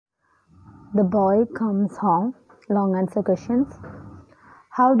The boy comes home. Long answer questions.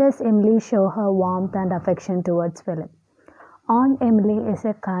 How does Emily show her warmth and affection towards Philip? Aunt Emily is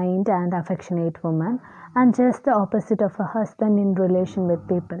a kind and affectionate woman and just the opposite of her husband in relation with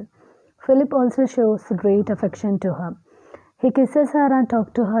people. Philip also shows great affection to her. He kisses her and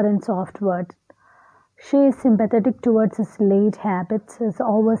talks to her in soft words. She is sympathetic towards his late habits, his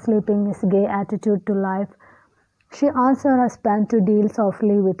oversleeping, his gay attitude to life. She asks her husband to deal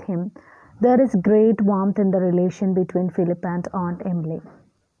softly with him. There is great warmth in the relation between Philip and Aunt Emily.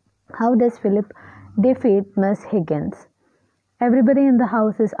 How does Philip defeat Miss Higgins? Everybody in the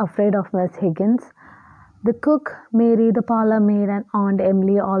house is afraid of Miss Higgins. The cook, Mary, the parlor maid, and Aunt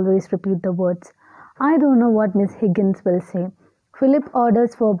Emily always repeat the words, I don't know what Miss Higgins will say. Philip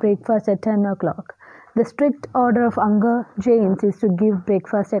orders for breakfast at 10 o'clock. The strict order of Uncle James is to give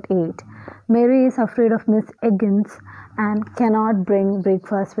breakfast at 8. Mary is afraid of Miss Higgins and cannot bring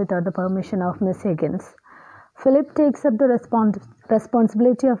breakfast without the permission of Miss Higgins. Philip takes up the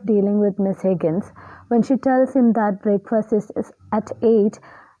responsibility of dealing with Miss Higgins when she tells him that breakfast is at 8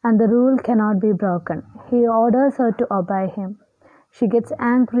 and the rule cannot be broken. He orders her to obey him. She gets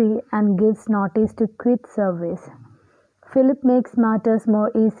angry and gives notice to quit service. Philip makes matters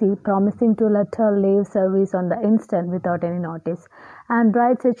more easy, promising to let her leave service on the instant without any notice, and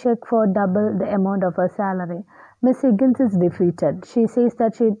writes a check for double the amount of her salary. Miss Higgins is defeated. She says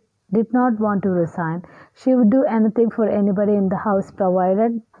that she did not want to resign. She would do anything for anybody in the house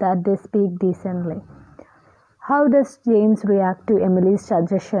provided that they speak decently. How does James react to Emily's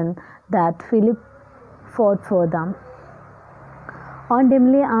suggestion that Philip fought for them? Aunt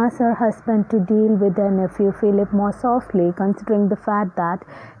Emily asks her husband to deal with their nephew Philip more softly, considering the fact that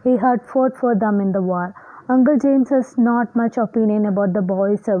he had fought for them in the war. Uncle James has not much opinion about the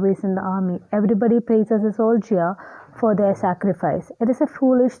boy's service in the army. Everybody praises a soldier for their sacrifice. It is a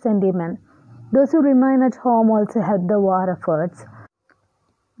foolish sentiment. Those who remain at home also help the war efforts.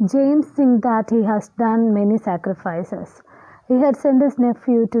 James thinks that he has done many sacrifices. He had sent his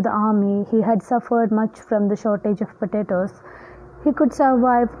nephew to the army. He had suffered much from the shortage of potatoes. He could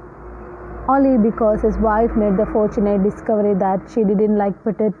survive only because his wife made the fortunate discovery that she didn't like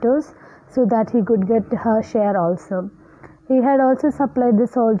potatoes, so that he could get her share also. He had also supplied the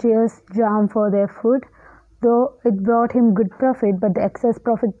soldiers jam for their food, though it brought him good profit, but the excess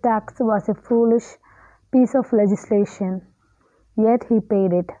profit tax was a foolish piece of legislation. Yet he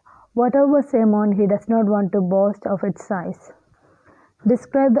paid it. Whatever was the amount, he does not want to boast of its size.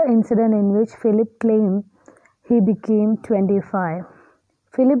 Describe the incident in which Philip claimed he became 25.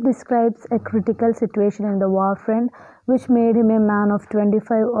 Philip describes a critical situation in the war front which made him a man of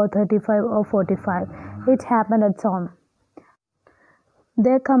 25 or 35 or 45. It happened at Somme.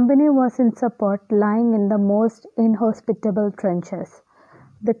 Their company was in support, lying in the most inhospitable trenches.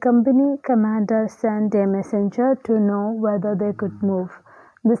 The company commander sent a messenger to know whether they could move.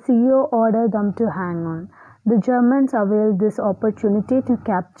 The CEO ordered them to hang on. The Germans availed this opportunity to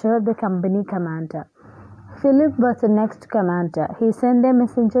capture the company commander. Philip was the next commander. He sent a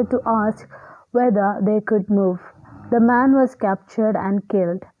messenger to ask whether they could move. The man was captured and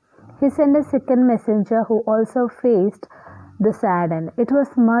killed. He sent a second messenger who also faced the sad end. It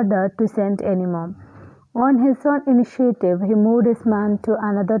was murder to send any more. On his own initiative, he moved his man to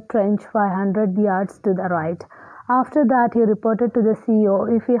another trench 500 yards to the right. After that, he reported to the CEO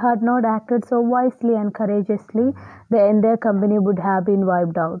if he had not acted so wisely and courageously, the entire company would have been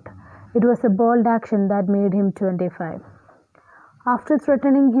wiped out. It was a bold action that made him 25. After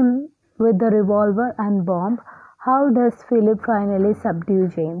threatening him with the revolver and bomb, how does Philip finally subdue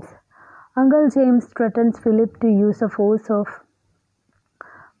James? Uncle James threatens Philip to use a force of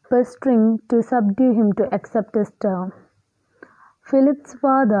purse-string to subdue him to accept his term. Philip's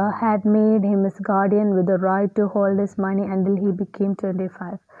father had made him his guardian with the right to hold his money until he became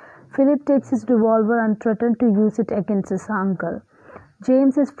 25. Philip takes his revolver and threatens to use it against his uncle.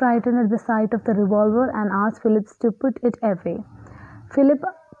 James is frightened at the sight of the revolver and asks Philip to put it away. Philip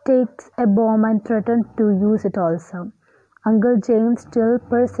takes a bomb and threatens to use it also. Uncle James still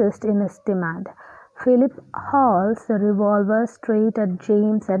persists in his demand. Philip hurls the revolver straight at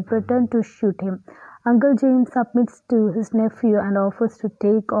James and pretends to shoot him. Uncle James submits to his nephew and offers to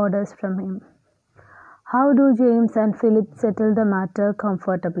take orders from him. How do James and Philip settle the matter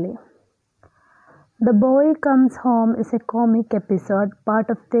comfortably? The Boy Comes Home is a comic episode.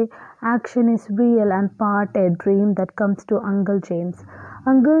 Part of the action is real and part a dream that comes to Uncle James.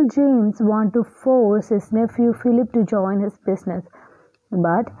 Uncle James wants to force his nephew Philip to join his business,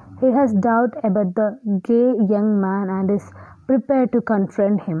 but he has doubt about the gay young man and is prepared to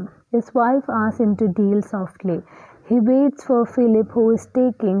confront him. His wife asks him to deal softly. He waits for Philip, who is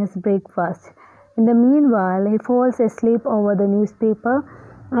taking his breakfast. In the meanwhile, he falls asleep over the newspaper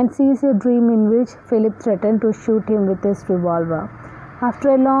and sees a dream in which Philip threatened to shoot him with his revolver.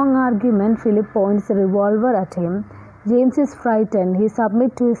 After a long argument, Philip points the revolver at him. James is frightened. He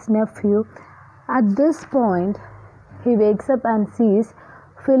submits to his nephew. At this point, he wakes up and sees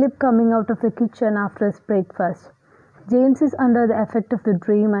Philip coming out of the kitchen after his breakfast. James is under the effect of the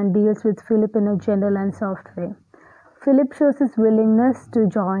dream and deals with Philip in a gentle and soft way. Philip shows his willingness to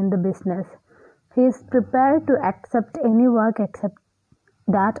join the business. He is prepared to accept any work except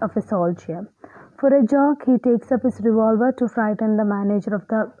that of a soldier. For a joke, he takes up his revolver to frighten the manager of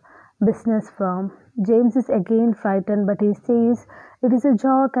the business firm. James is again frightened, but he says it is a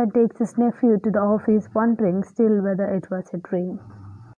joke and takes his nephew to the office, wondering still whether it was a dream.